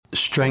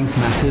Strength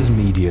Matters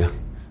Media.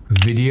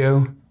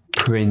 Video,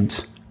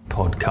 print,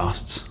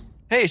 podcasts.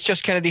 Hey, it's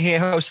Josh Kennedy here,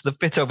 host of the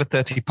Fit Over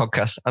 30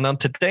 podcast. And on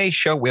today's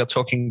show, we are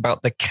talking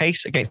about the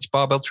case against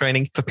barbell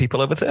training for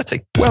people over 30.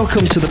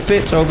 Welcome to the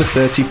Fit Over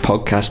 30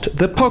 podcast,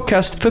 the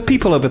podcast for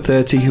people over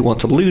 30 who want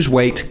to lose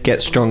weight,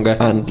 get stronger,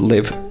 and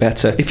live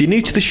better. If you're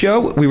new to the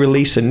show, we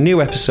release a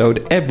new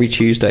episode every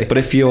Tuesday. But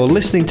if you're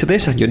listening to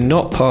this and you're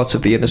not part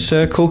of the inner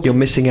circle, you're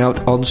missing out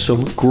on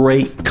some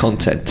great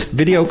content.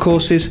 Video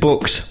courses,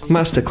 books,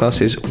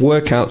 masterclasses,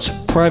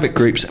 workouts, private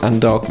groups,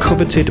 and our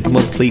coveted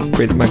monthly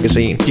print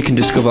magazine. You can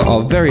discover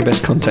our very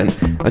best content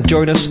and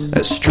join us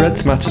at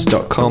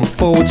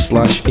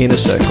strengthmatters.com/inner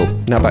circle.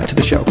 Now back to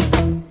the show.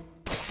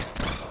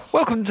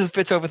 Welcome to the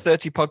Fit Over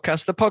 30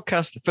 podcast, the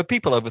podcast for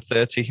people over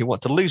 30 who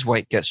want to lose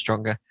weight, get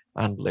stronger,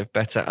 and live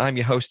better. I'm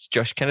your host,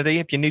 Josh Kennedy.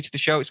 If you're new to the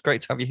show, it's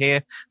great to have you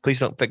here. Please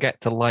don't forget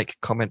to like,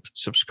 comment,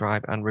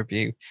 subscribe, and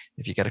review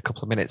if you get a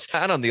couple of minutes.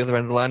 And on the other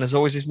end of the line, as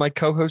always, is my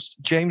co-host,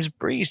 James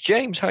Breeze.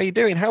 James, how are you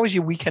doing? How was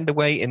your weekend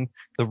away in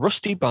the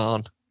Rusty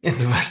Barn? In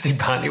the Rusty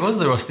Barn. It was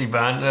the Rusty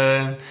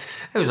Barn.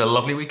 It was a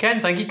lovely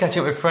weekend. Thank you.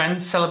 Catching up with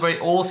friends,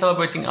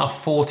 celebrating our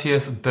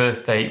 40th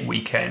birthday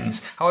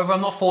weekends. However,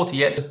 I'm not 40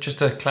 yet, just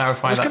to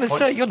clarify that. I was going to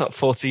say, you're not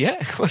 40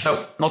 yet.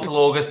 No, not till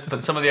August,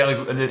 but some of the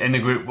other in the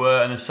group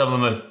were, and some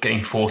of them are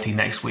getting 40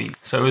 next week.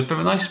 So it was a bit of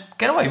a nice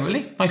getaway,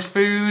 really. Nice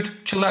food,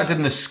 chilled out. I did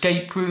an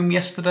escape room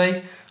yesterday.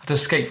 I had to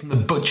escape from the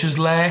butcher's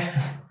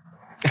lair.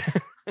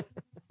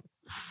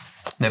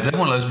 Never done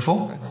one of those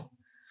before.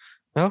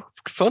 Oh,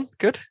 fun,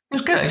 good. It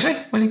was good, actually,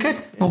 really good.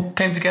 All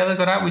came together,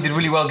 got out. We did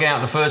really well getting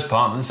out the first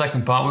part, and the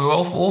second part we were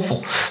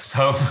awful.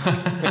 So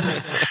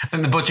I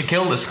think the butcher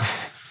killed us.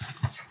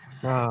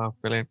 Oh,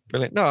 brilliant.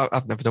 No,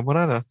 I've never done one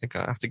either. I think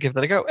I have to give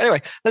that a go.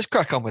 Anyway, let's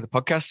crack on with the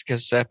podcast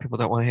because people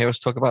don't want to hear us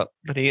talk about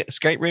the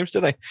escape rooms,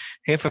 do they?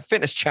 Here for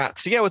fitness chat.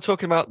 So yeah, we're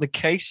talking about the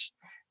case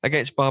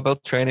against barbell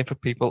training for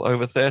people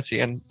over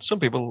 30. And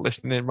some people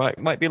listening in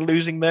might be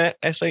losing their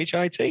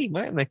SHIT,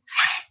 mightn't they?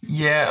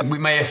 Yeah, we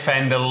may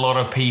offend a lot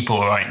of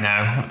people right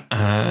now.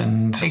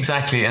 And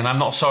I'm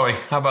not sorry.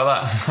 How about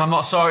that? I'm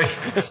not sorry.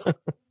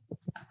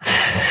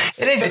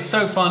 It is. It's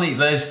so funny.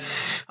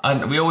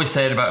 And we always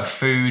say it about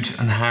food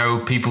and how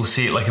people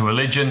see it like a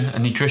religion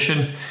and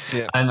nutrition.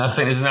 Yeah. And I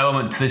think there's an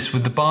element to this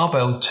with the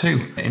barbell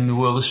too. In the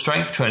world of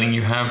strength training,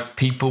 you have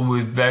people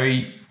with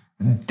very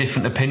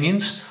different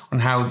opinions on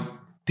how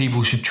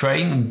people should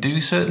train and do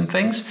certain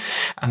things.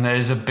 And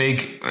there's a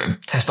big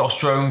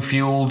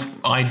testosterone-fueled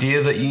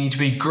idea that you need to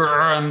be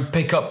and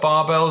pick up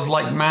barbells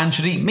like man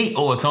should eat meat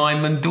all the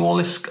time and do all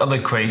this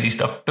other crazy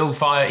stuff. Build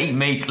fire, eat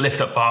meat,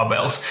 lift up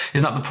barbells.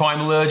 Isn't that the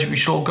primal urge we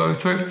should all go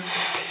through?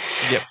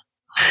 Yep.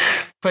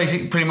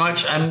 Basically, pretty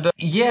much. And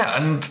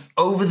and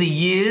over the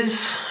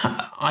years,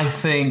 I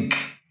think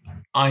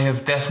I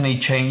have definitely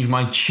changed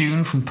my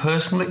tune from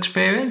personal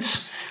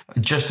experience,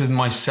 just with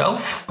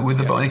myself,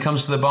 when it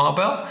comes to the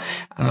barbell.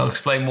 And I'll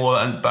explain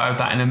more about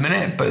that in a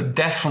minute. But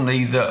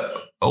definitely the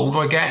older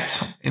I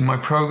get in my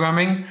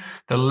programming,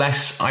 the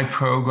less I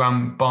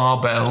program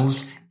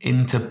barbells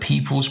into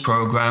people's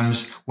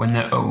programs when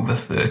they're over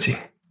 30.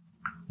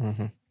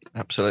 Mm-hmm.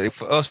 Absolutely.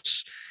 For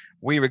us,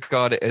 we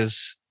regard it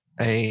as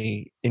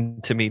a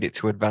intermediate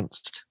to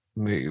advanced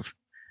move.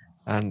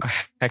 And a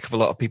heck of a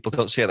lot of people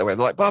don't see it that way.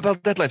 They're like, barbell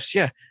deadlifts,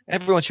 yeah,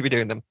 everyone should be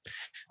doing them.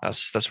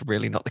 That's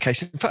really not the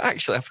case. In fact,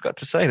 actually, I forgot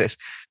to say this.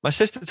 My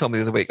sister told me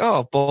the other week,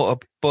 I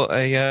bought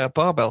a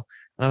barbell.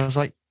 And I was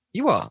like,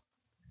 you are?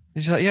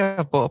 And she's like, yeah,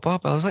 I bought a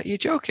barbell. I was like, you're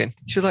joking?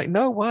 She was like,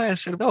 no, why? I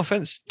said, no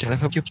offense,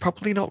 Jennifer, you're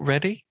probably not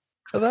ready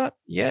for that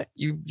yet.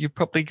 You've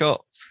probably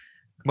got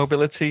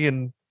mobility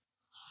and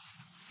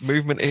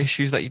movement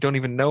issues that you don't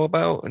even know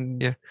about.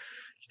 And you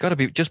got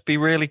to be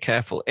really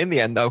careful. In the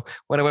end, though,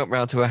 when I went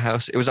round to her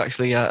house, it was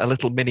actually a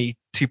little mini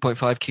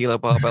 2.5 kilo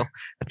barbell,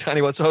 a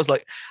tiny one. So I was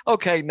like,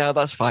 okay, now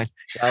that's fine.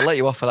 Yeah, I'll let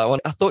you off for that one.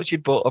 I thought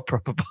she'd bought a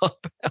proper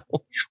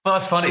barbell. Well,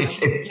 that's funny.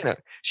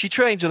 She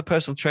trains with a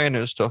personal trainer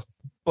and stuff,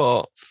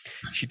 but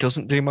she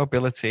doesn't do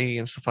mobility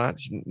and stuff like that.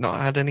 She's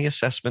not had any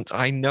assessments.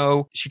 I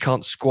know she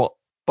can't squat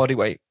body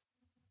weight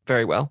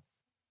very well,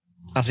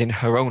 as in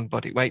her own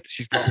body weight.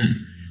 She's got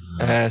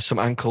some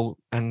ankle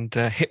and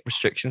hip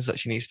restrictions that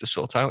she needs to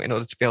sort out in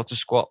order to be able to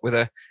squat with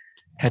her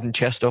head and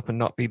chest up and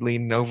not be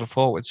leaning over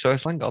forward. So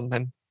it's hang on,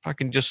 then if I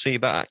can just see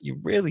that, you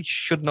really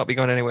should not be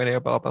going anywhere near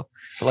a barbell.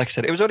 But like I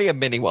said, it was only a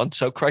mini one,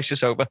 so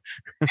crisis over.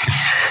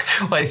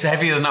 Well, it's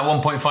heavier than that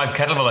 1.5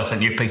 kettlebell I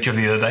sent you a picture of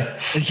the other day.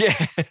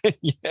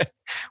 Yeah.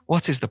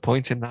 What is the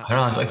point in that? I don't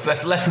know. It's like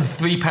that's less than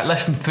 3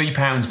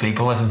 pounds,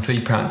 people. Less than 3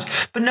 pounds.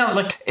 But no,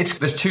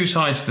 there's two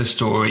sides to the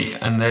story,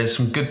 and there's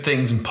some good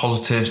things and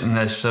positives, and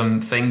there's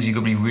some things you've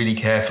got to be really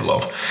careful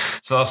of.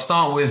 So I'll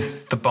start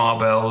with the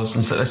barbells,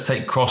 and so let's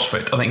take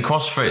CrossFit. I think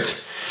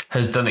CrossFit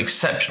has done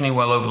exceptionally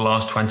well over the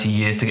last 20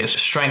 years to get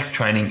strength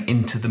training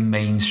into the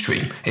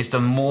mainstream. It's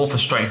done more for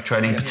strength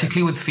training,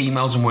 particularly with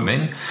females and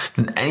women,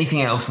 than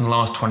anything else in the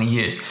last 20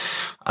 years.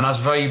 And that's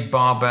very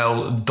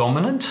barbell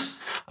dominant.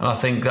 And I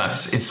think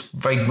it's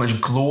very much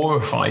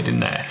glorified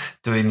in there,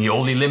 doing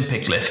all the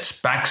Olympic lifts,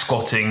 back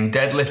squatting,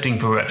 deadlifting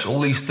for reps,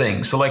 all these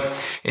things. So like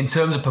in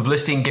terms of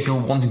publicity and get people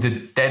wanting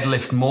to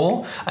deadlift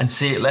more and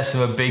see it less of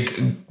a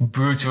big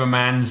brute of a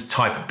man's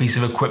type piece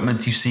of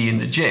equipment you see in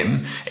the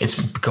gym, it's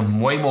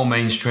become way more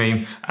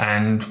mainstream,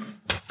 and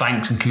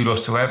thanks and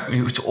kudos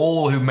to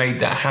all who made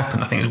that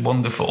happen. I think it's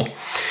wonderful.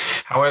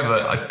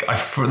 However,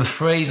 the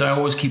phrase I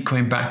always keep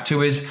coming back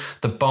to is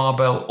the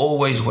barbell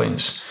always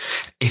wins.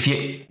 If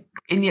you're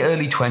in your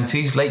early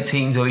 20s, late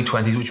teens, early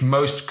 20s, which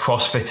most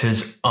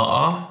CrossFitters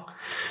are,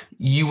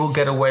 you will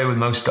get away with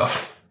most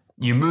stuff.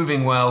 You're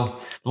moving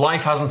well,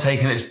 life hasn't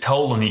taken its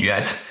toll on you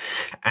yet,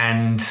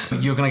 and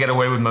you're going to get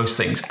away with most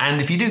things. And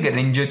if you do get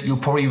injured, you'll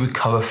probably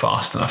recover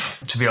fast enough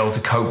to be able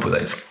to cope with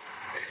it.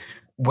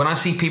 When I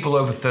see people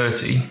over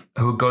 30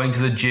 who are going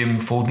to the gym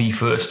for the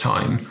first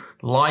time,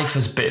 life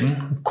has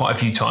bitten quite a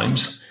few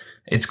times.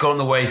 It's gone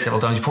the way several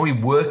times. You're probably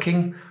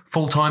working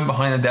full-time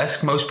behind a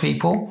desk, most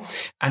people,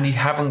 and you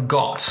haven't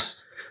got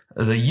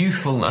the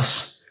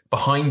youthfulness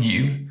behind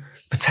you,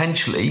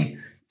 potentially,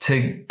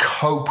 to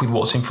cope with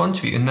what's in front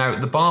of you. And now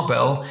the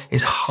barbell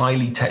is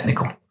highly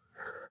technical.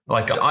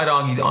 Like, I'd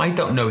argue that I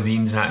don't know the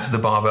ins and outs of the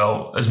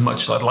barbell as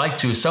much as I'd like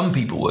to, as some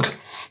people would.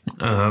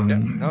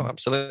 No,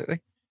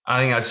 absolutely. I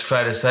think that's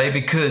fair to say,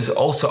 because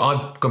also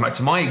I've gone back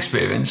to my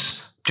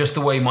experience, just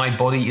the way my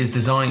body is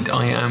designed.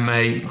 I am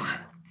a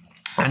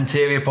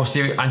anterior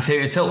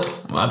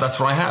tilt. That's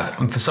what I have.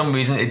 And for some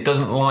reason, it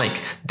doesn't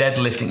like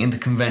deadlifting in the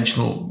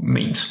conventional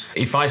means.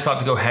 If I start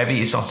to go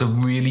heavy, it starts to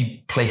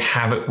really play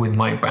havoc with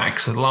my back.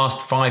 So the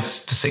last 5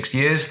 to 6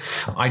 years,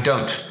 not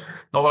that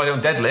I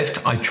don't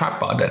deadlift, I trap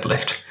bar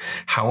deadlift.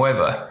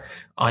 However,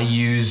 I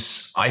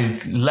use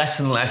less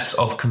and less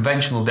of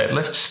conventional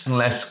deadlifts and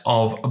less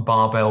of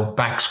barbell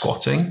back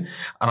squatting,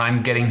 and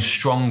I'm getting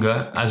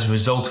stronger as a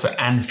result of it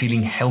and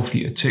feeling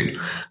healthier too.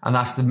 And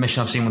that's the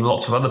mission I've seen with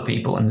lots of other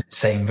people in the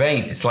same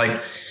vein. It's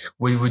like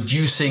we're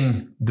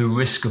reducing the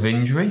risk of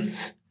injury,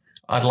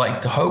 I'd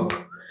like to hope,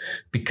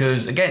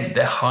 because again,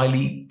 they're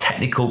highly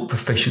technical,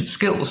 proficient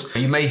skills.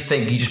 You may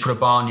think you just put a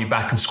bar on your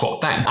back and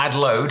squat down, add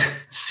load,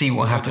 see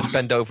what happens. Just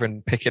bend over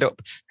and pick it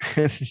up.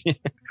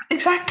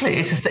 Exactly.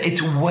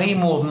 It's way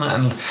more than that.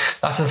 And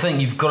that's the thing.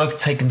 You've got to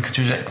take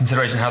into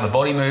consideration how the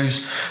body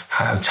moves,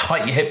 how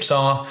tight your hips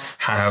are,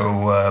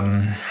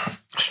 how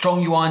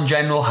strong you are in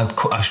general,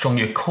 how strong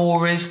your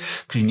core is,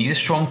 because you need a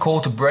strong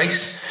core to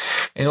brace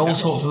in all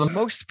sorts of them.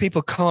 Most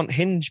people can't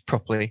hinge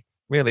properly,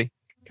 really.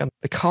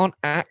 They can't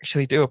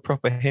actually do a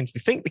proper hinge. They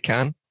think they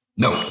can.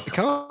 No. They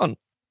can't.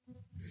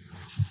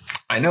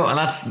 I know, and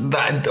that's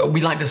that.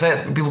 We like to say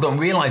it, but people don't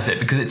realize it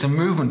because it's a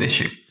movement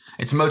issue.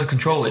 It's a motor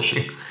control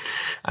issue.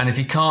 And if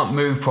you can't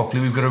move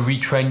properly, we've got to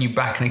retrain you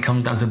back, and it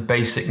comes down to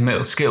basic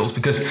middle skills,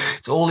 because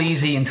it's all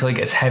easy until it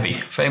gets heavy.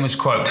 Famous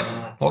quote.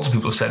 Lots of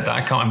people have said that.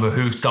 I can't remember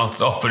who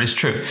started off, but it's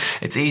true.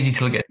 It's easy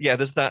till it gets... Yeah,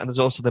 there's that, and there's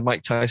also the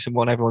Mike Tyson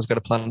one. Everyone's got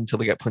a plan until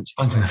they get punched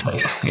in the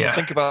face. Yeah.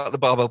 Think about the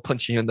barbell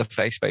punching you in the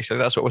face, basically.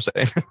 That's what we're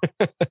saying.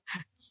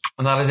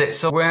 And that is it.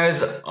 So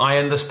whereas I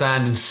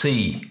understand and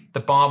see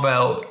the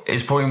barbell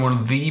is probably one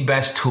of the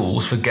best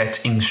tools for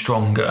getting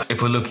stronger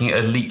if we're looking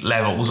at elite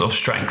levels of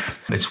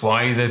strength. It's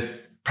why the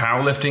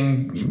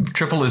powerlifting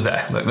triple is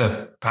there. Like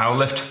the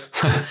powerlift,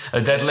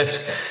 a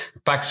deadlift,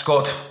 back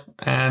squat,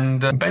 and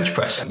bench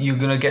press. You're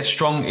going to get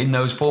strong in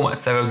those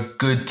formats. They're a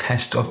good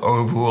test of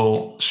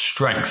overall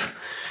strength.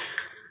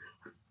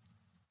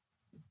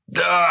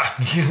 I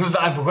don't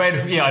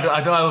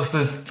know how else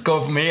to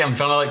go from here. I'm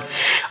trying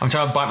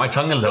to bite my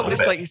tongue a little bit.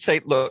 It's like you say,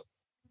 look,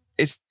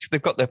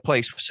 they've got their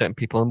place for certain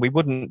people, and we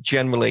wouldn't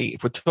generally,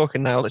 if we're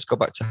talking now, let's go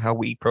back to how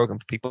we program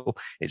for people.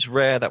 It's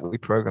rare that we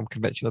program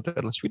conventional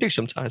deadlifts. We do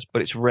sometimes,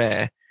 but it's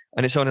rare.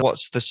 And it's only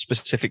what's the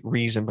specific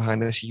reason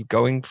behind this? Are you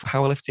going for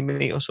powerlifting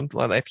meet or something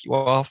like that? If you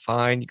are,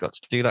 fine, you got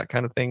to do that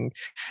kind of thing.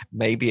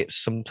 Maybe it's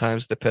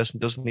sometimes the person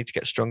doesn't need to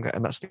get stronger,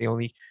 and that's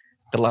the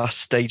last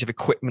stage of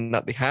equipment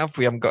that they have.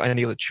 We haven't got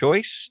any other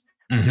choice.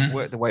 Mm-hmm.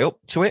 Work the way up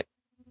to it.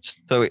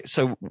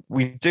 So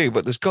we do,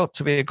 but there's got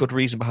to be a good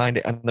reason behind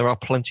it, and there are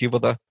plenty of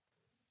other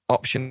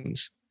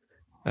options.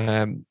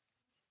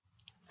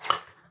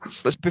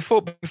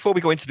 Before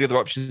we go into the other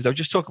options, though,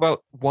 just talk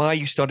about why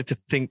you started the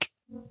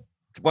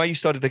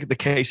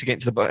case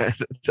against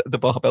the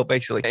barbell,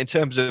 basically, in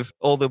terms of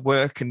all the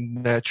work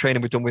and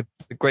training we've done with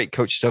the great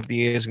coaches over the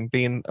years and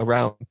being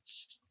around,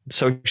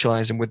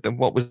 socializing with them.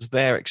 What was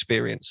their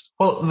experience?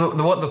 Well,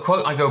 the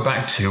quote I go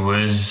back to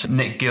was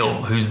Nick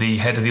Gill, who's the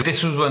head of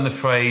this was when the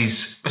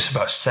phrase, it's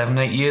about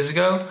 7-8 years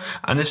ago,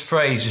 and this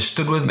phrase just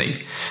stood with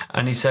me.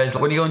 And he says,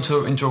 when you go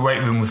into a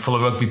weight room with full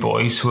of rugby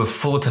boys who are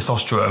full of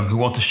testosterone, who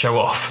want to show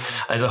off,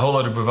 there's a whole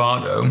load of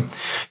bravado,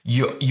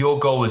 your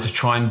goal is to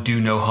try and do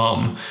no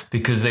harm,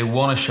 because they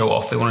want to show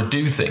off, they want to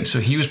do things. So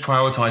he was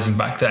prioritizing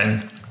back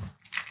then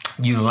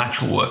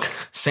unilateral work,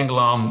 single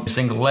arm,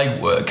 single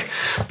leg work,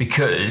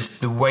 because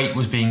the weight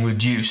was being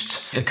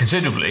reduced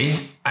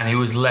considerably and he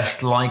was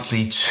less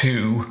likely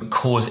to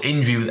cause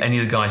injury with any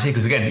of the guys here.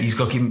 Because again, he's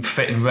got to keep him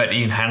fit and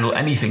ready and handle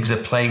anything because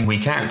they're playing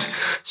week out.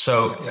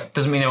 So it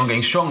doesn't mean they weren't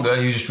getting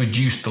stronger. He just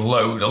reduced the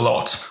load a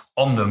lot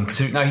on them.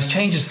 Now he's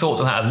changed his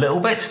thoughts on that a little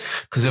bit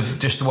because of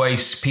just the way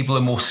people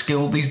are more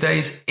skilled these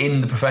days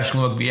in the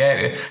professional rugby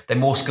area. They're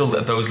more skilled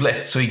at those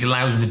lifts, so he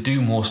allows them to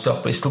do more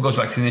stuff, but it still goes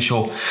back to the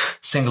initial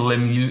single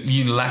limb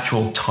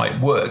unilateral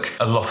type work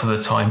a lot of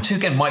the time too.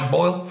 Again, Mike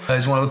Boyle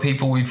is one of the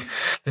people we've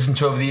listened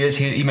to over the years.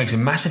 He makes a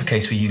massive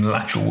case for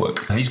unilateral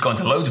work, and he's gone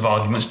to loads of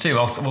arguments too.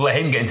 We'll let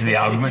him get into the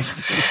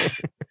arguments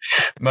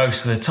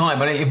most of the time.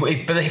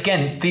 But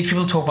again, these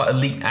people talk about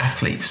elite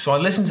athletes, so I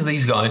listen to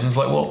these guys and it's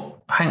like, well,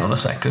 hang on a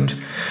second.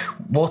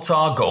 What's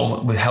our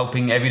goal with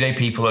helping everyday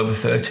people over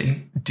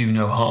 30 do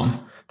no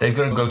harm? They've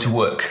got to go to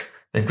work.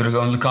 They've got to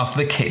go and look after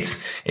the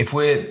kids. If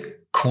we're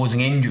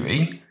causing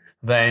injury,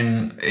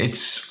 then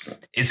it's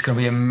going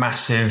to be a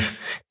massive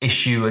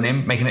issue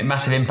and making a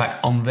massive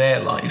impact on their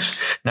lives.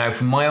 Now,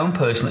 from my own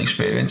personal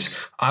experience,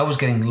 I was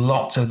getting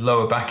lots of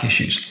lower back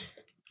issues.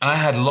 I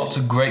had lots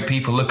of great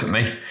people look at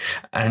me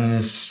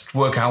and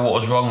work out what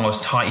was wrong. I was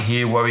tight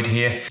here, worried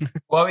here.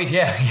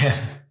 Yeah.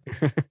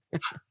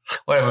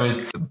 Whatever it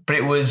is. But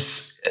it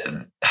was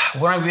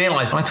when I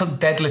realized when I took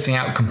deadlifting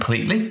out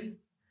completely,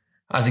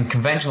 as in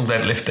conventional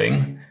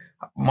deadlifting,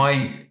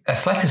 my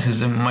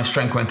athleticism and my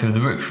strength went through the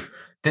roof.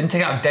 Didn't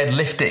take out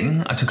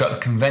deadlifting, I took out the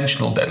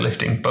conventional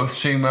deadlifting, both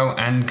sumo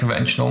and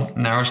conventional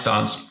narrow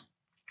stance.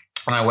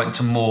 And I went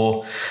to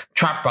more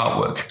trap bar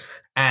work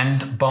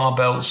and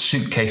barbell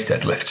suitcase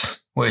deadlifts,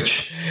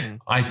 which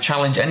I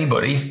challenge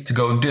anybody to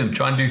go and do them.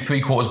 Try and do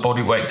 3/4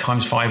 body weight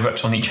times 5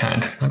 reps on each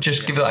hand. And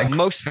just give it that.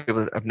 Most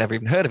people have never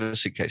even heard of a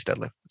suitcase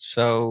deadlift.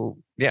 So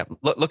yeah,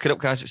 look it up,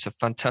 guys. It's a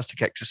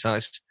fantastic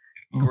exercise.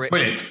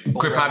 Brilliant.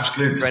 Grip abs,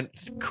 glutes.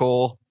 Strength,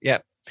 core. Yeah.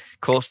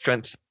 Core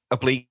strength,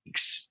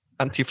 obliques,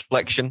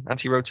 anti-flexion,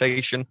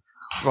 anti-rotation.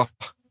 Oh,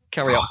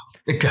 carry on.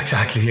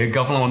 Exactly. Yeah,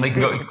 Governor, we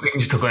can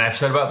just talk an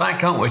episode about that,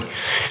 can't we?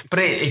 But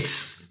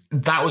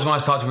that was when I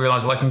started to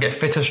realize, well, I can get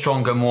fitter,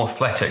 stronger, more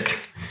athletic.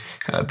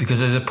 Because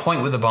there's a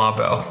point with the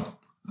barbell,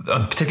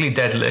 particularly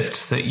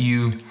deadlifts, that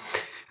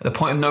at the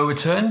point of no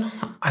return,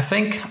 I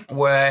think,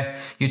 where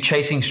you're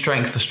chasing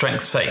strength for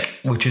strength's sake,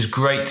 which is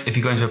great if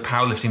you go into a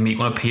powerlifting meet,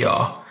 want a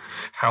PR.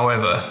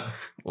 However,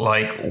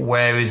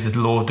 where is the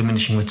law of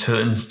diminishing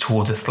returns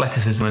towards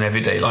athleticism in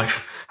everyday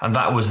life? And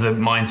that was the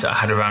mindset I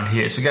had around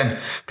here. So again,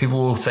 people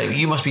will say,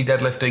 you must be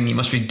deadlifting, you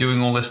must be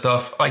doing all this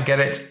stuff. I get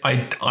it.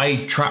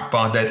 I trap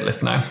bar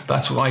deadlift now.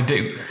 That's what I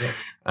do. Yeah.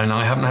 And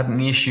I haven't had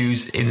any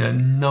issues in a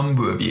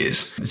number of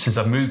years since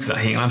I've moved to that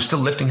heat. And I'm still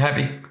lifting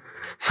heavy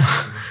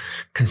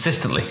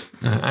consistently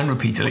and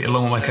repeatedly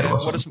along with my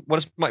kettlebells. What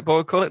does Mike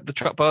Boyle call it? The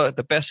trap bar,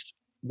 the best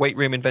weight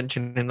room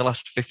invention in the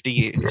last 50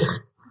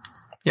 years.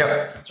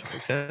 Yep. That's what he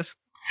says.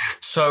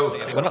 So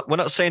we're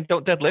not saying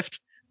don't deadlift,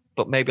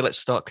 but maybe let's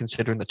start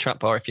considering the trap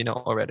bar if you're not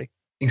already.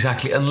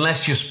 Exactly.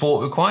 Unless your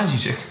sport requires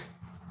you to.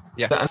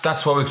 Yeah,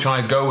 that's where we're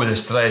trying to go with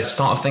this today.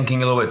 Start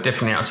thinking a little bit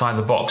differently outside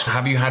the box.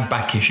 Have you had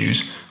back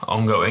issues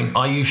ongoing?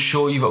 Are you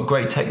sure you've got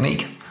great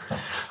technique?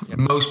 Yep.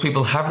 Most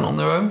people haven't on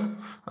their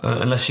own,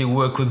 unless you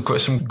work with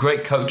some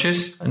great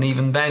coaches. And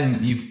even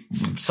then,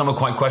 some are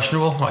quite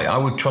questionable. I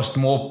would trust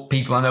more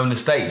people I know in the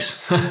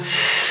States.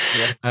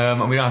 Yeah.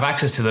 And we don't have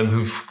access to them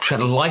who've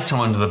spent a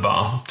lifetime under the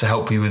bar to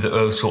help you with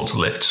those sorts of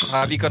lifts.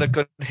 Have you got a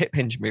good hip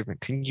hinge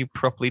movement? Can you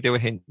properly do a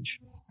hinge?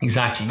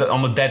 Exactly.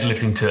 On the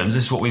deadlifting terms,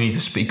 this is what we need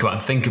to speak about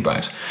and think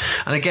about.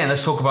 And again,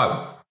 let's talk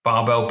about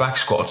barbell back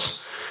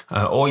squats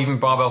or even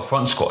barbell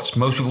front squats.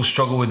 Most people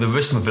struggle with the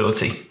wrist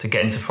mobility to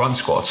get into front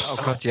squats. Oh,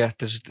 God, yeah.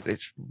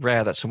 It's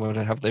rare that someone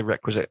would have the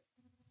requisite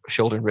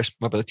shoulder and wrist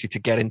mobility to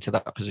get into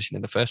that position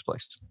in the first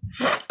place.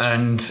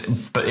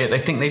 But they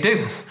think they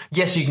do.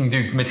 Yes, you can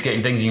do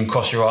mitigating things. You can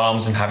cross your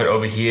arms and have it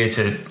over here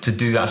to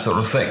do that sort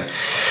of thing.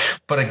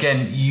 But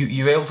again,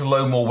 you're able to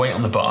load more weight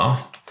on the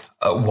bar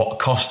at what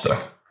cost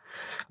though?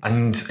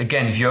 And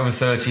again, if you're over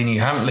 30 and you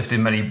haven't lifted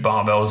many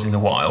barbells in a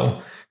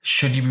while,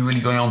 should you be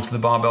really going on to the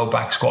barbell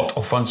back squat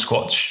or front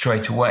squat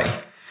straight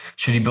away?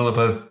 Should you build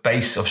up a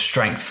base of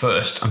strength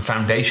first and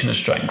foundation of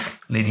strength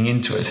leading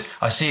into it?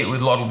 I see it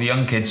with a lot of the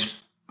young kids.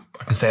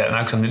 I can say that now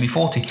because I'm nearly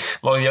 40.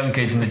 A lot of young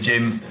kids in the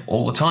gym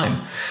all the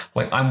time.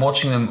 I'm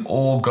watching them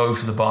all go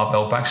to the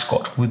barbell back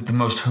squat with the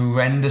most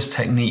horrendous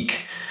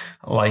technique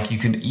you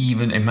can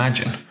even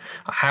imagine.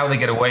 How they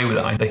get away with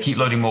it, they keep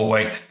loading more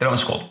weight. They don't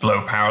squat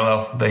below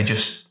parallel. They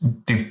just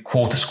do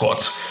quarter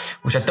squats,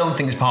 which I don't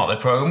think is part of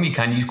the program. You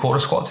can use quarter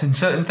squats in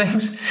certain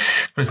things,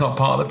 but it's not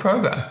part of the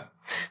program.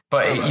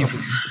 But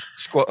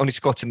only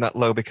squatting that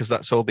low because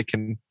that's all they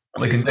can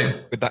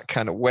do with that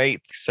kind of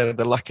weight. So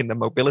they're lacking the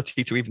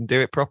mobility to even do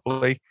it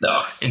properly.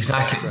 No,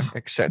 exactly,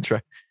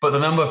 etc. But the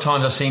number of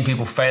times I've seen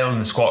people fail in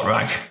the squat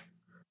rack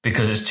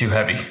because it's too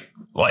heavy,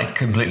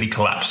 completely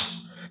collapse.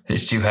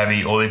 it's too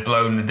heavy, or they've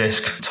blown the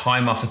disc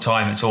time after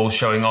time, it's all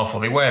showing off,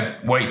 or they wear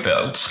weight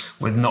belts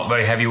with not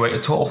very heavy weight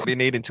at all. You're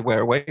needing to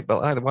wear a weight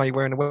belt either. Why are you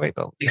wearing a weight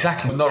belt?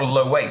 Exactly. Not a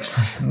low weight.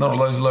 Not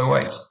loads of low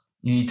weights.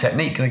 You need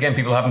technique. And again,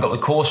 people haven't got the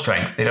core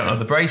strength. They don't know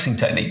the bracing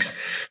techniques.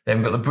 They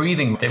haven't got the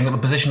breathing. They haven't got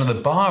the position of the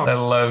bar, let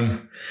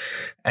alone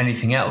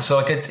anything else. So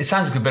it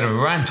sounds like a bit of a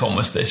rant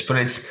almost, this, but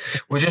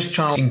we're just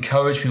trying to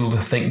encourage people to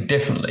think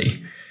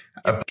differently.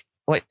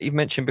 Like you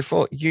mentioned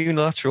before,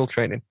 unilateral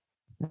training,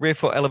 rear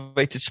foot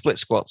elevated split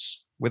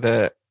squats with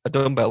a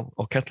dumbbell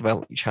or kettlebell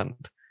in each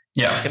hand.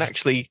 Yeah. You can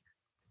actually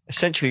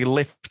essentially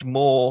lift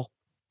more.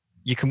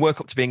 You can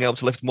work up to being able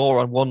to lift more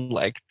on one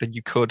leg than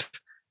you could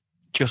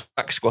just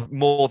back squat,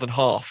 more than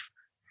half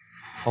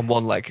on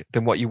one leg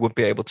than what you would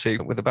be able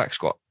to with a back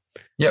squat.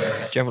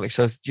 Yep. Generally.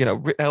 So,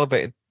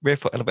 rear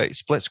foot elevated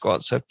split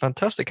squats are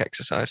fantastic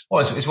exercise.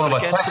 Well, it's one of our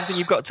tests. Something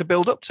you've got to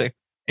build up to.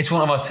 It's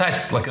one of our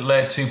tests, like at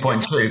layer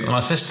 2.2 on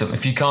our system.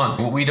 If you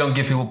can't, we don't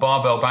give people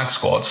barbell back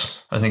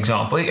squats as an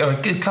example.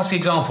 A classic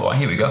example, right?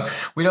 Here we go.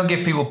 We don't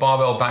give people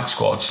barbell back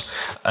squats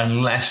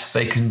unless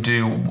they can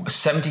do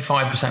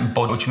 75%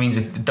 body, which means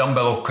a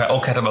dumbbell or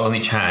kettlebell in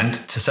each hand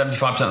to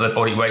 75% of their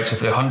body weight. So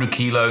if they're 100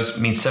 kilos, it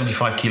means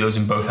 75 kilos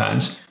in both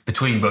hands,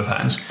 between both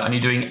hands. And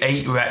you're doing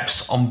 8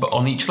 reps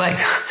on each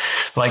leg.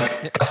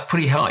 That's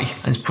pretty high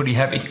and it's pretty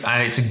heavy.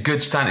 And it's a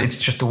good standard.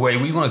 It's just the way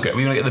we want to go.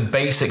 We want to get the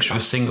basics of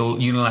a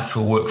single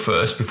unilateral work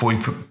first before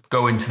we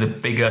go into the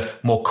bigger,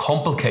 more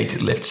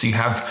complicated lift. So you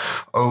have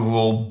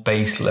overall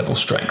base level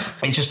strength.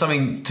 It's just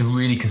something to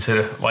really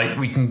consider. Like,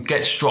 we can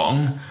get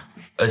strong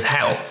as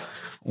hell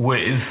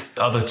with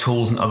other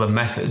tools and other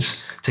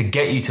methods to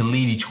get you to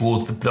lead you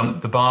towards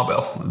the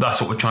barbell.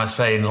 That's what we're trying to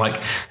say. And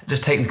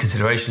just take into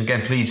consideration,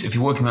 again, please, if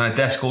you're working on a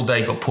desk all day,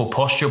 you've got poor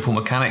posture, poor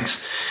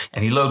mechanics,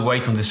 and you load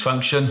weight on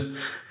dysfunction,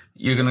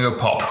 you're going to go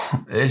pop.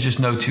 There's just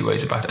no two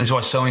ways about it. That's why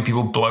so many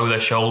people blow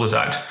their shoulders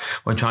out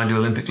when trying to do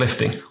Olympic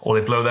lifting, or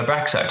they blow their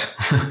backs out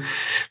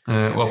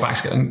while back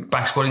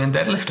squatting and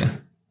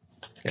deadlifting.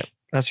 Yeah.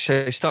 As you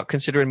say, start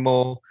considering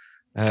more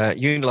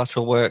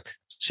unilateral work,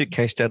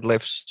 suitcase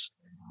deadlifts,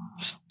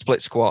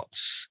 split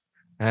squats,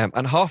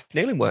 and half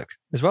kneeling work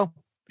as well.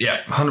 Yeah,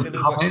 100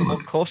 half kneeling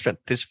work. Core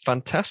strength is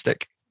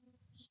fantastic.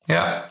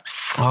 Yeah,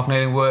 half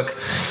kneeling work,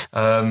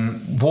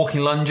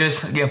 walking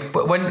lunges. Yeah,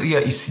 but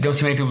you don't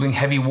see many people doing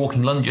heavy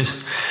walking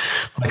lunges.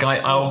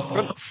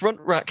 I'll front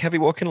rack heavy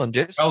walking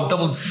lunges.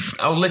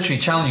 I'll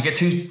literally challenge you.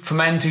 Get for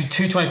men to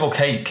 224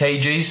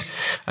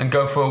 kgs and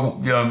go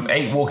for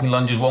 8 walking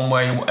lunges one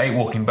way, 8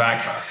 walking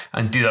back,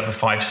 and do that for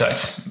 5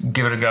 sets.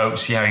 Give it a go.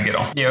 See how you get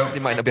on. They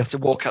might not be able to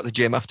walk out the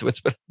gym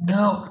afterwards, but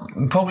no,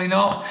 probably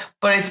not.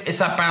 But it's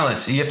that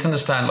balance. You have to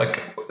understand,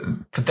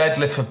 for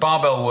deadlift, for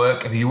barbell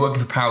work, if you're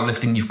working for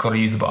powerlifting, you've got to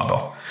use the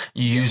barbell.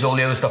 You use all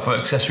the other stuff for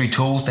accessory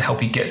tools to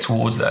help you get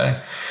towards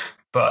there.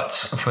 But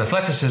for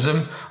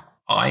athleticism,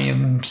 I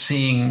am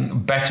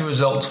seeing better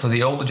results for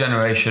the older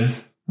generation,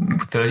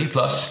 30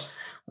 plus,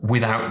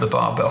 without the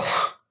barbell.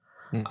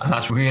 And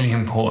that's really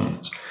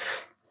important.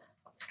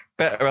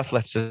 Better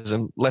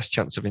athleticism, less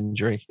chance of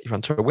injury. You're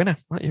onto a winner,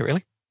 aren't you,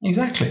 really?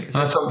 Exactly.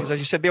 Because as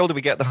you said, the older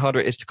we get, the harder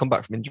it is to come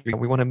back from injury.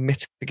 We want to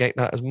mitigate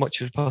that as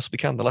much as we possibly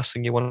can. The last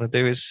thing you want to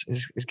do is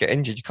get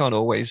injured. You can't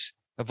always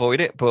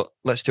avoid it, but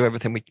let's do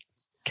everything we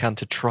can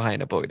to try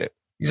and avoid it.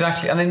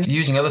 Exactly. And then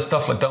using other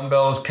stuff like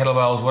dumbbells,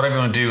 kettlebells, whatever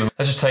you want to do.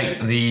 Let's just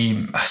take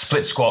the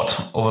split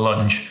squat or a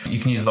lunge. You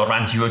can use a lot of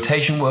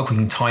anti-rotation work. We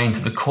can tie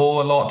into the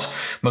core a lot.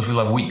 Most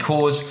people have weak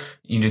cores.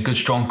 You need a good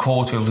strong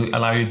core to be able to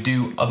allow you to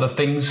do other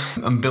things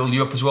and build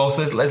you up as well.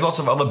 So there's lots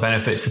of other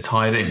benefits to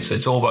tie it in. So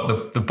it's all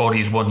about the body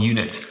as one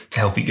unit to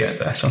help you get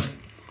there. So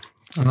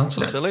and that's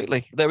absolutely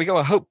it. There we go.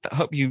 I hope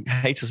you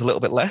hate us a little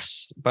bit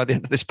less by the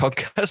end of this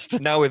podcast.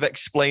 Now we've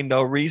explained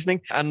our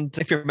reasoning. And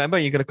if you remember,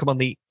 you're going to come on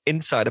the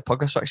Insider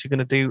podcast. We're actually going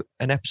to do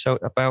an episode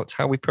about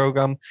how we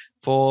program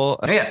for...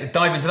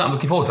 dive into that. I'm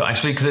looking forward to that,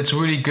 actually, because it's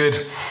really good.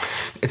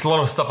 It's a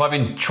lot of stuff I've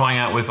been trying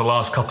out with the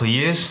last couple of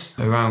years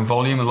around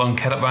volume,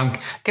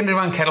 getting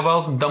around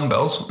kettlebells and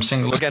dumbbells.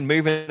 Again,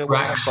 moving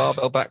away from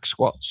barbell back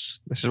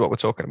squats. This is what we're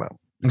talking about.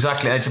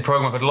 Exactly. It's a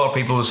program I've had a lot of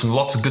people with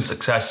lots of good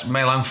success,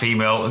 male and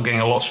female, and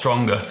getting a lot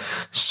stronger.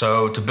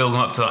 So to build them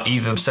up to that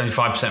either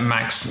 75%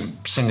 max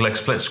single leg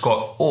split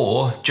squat,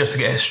 or just to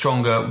get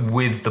stronger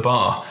with the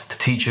bar to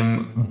teach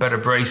them better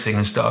bracing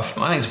and stuff.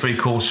 I think it's a pretty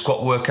cool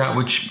squat workout,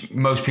 which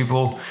most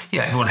people,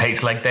 everyone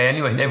hates leg day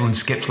anyway. Everyone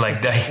skips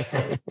leg day.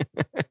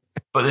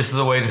 But this is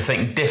a way to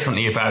think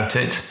differently about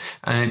it.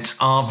 And it's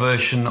our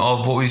version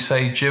of what we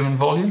say German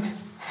volume.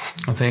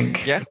 I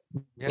think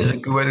is a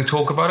good way to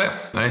talk about it.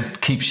 And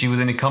it keeps you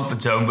within a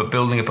comfort zone, but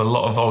building up a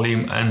lot of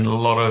volume and a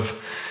lot of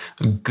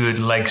good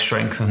leg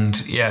strength. And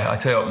I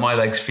tell you what, my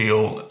legs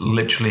feel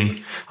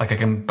literally like I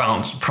can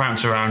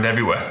prance around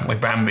everywhere, like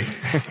Bambi.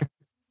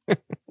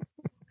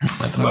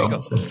 At the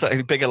moment.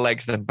 So bigger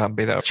legs than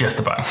Bambi, though. Just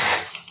about.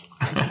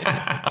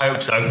 I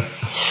hope so.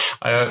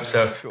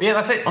 Cool. But yeah,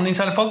 that's it on the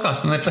Insider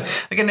Podcast. And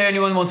if, again,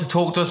 anyone wants to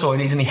talk to us or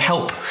needs any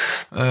help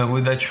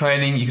with their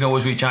training, you can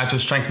always reach out to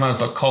us,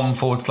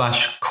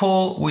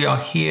 strengthmatters.com/call. We are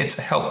here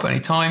to help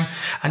anytime.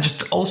 And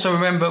just also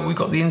remember, we've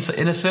got the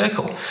Inner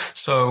Circle.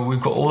 So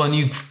we've got all our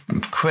new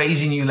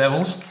crazy new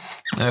levels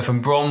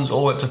from bronze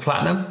all the way up to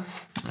platinum.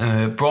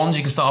 Bronze,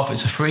 you can start off,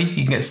 it's free.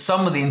 You can get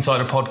some of the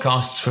Insider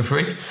podcasts for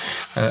free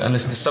and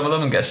listen to some of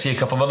them and get to see a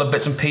couple of other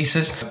bits and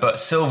pieces. But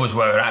silver is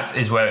where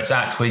it's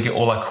at, where you get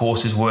all our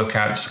courses,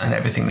 workouts, and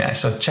everything there.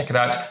 So check it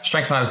out,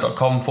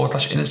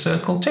 strengthmatters.com/inner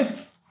circle too.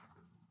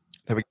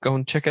 There we go,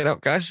 and check it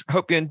out, guys.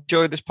 Hope you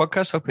enjoyed this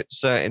podcast. Hope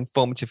it's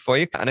informative for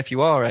you. And if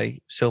you are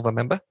a silver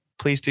member,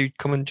 please do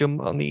come and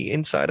jump on the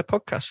Insider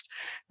Podcast,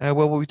 where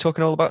we'll be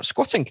talking all about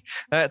squatting.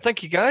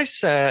 Thank you, guys.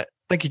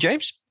 Thank you,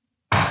 James.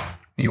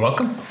 You're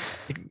welcome.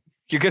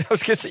 You're going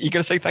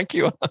to say thank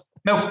you?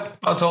 No,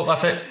 that's all.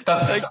 That's it.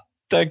 Done.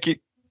 Thank you.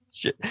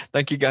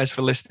 Thank you, guys,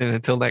 for listening.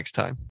 Until next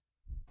time.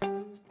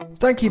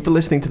 Thank you for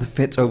listening to the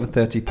Fit Over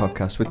 30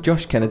 podcast with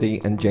Josh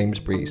Kennedy and James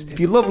Breeze. If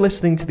you love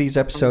listening to these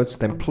episodes,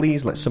 then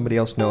please let somebody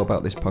else know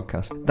about this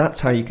podcast. That's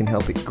how you can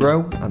help it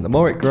grow, and the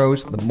more it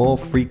grows, the more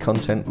free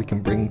content we can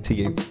bring to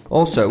you.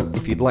 Also,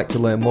 if you'd like to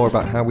learn more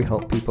about how we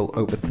help people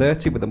over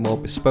 30 with a more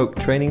bespoke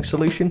training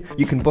solution,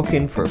 you can book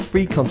in for a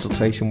free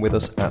consultation with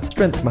us at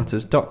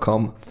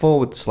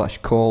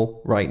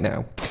strengthmatters.com/call right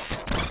now.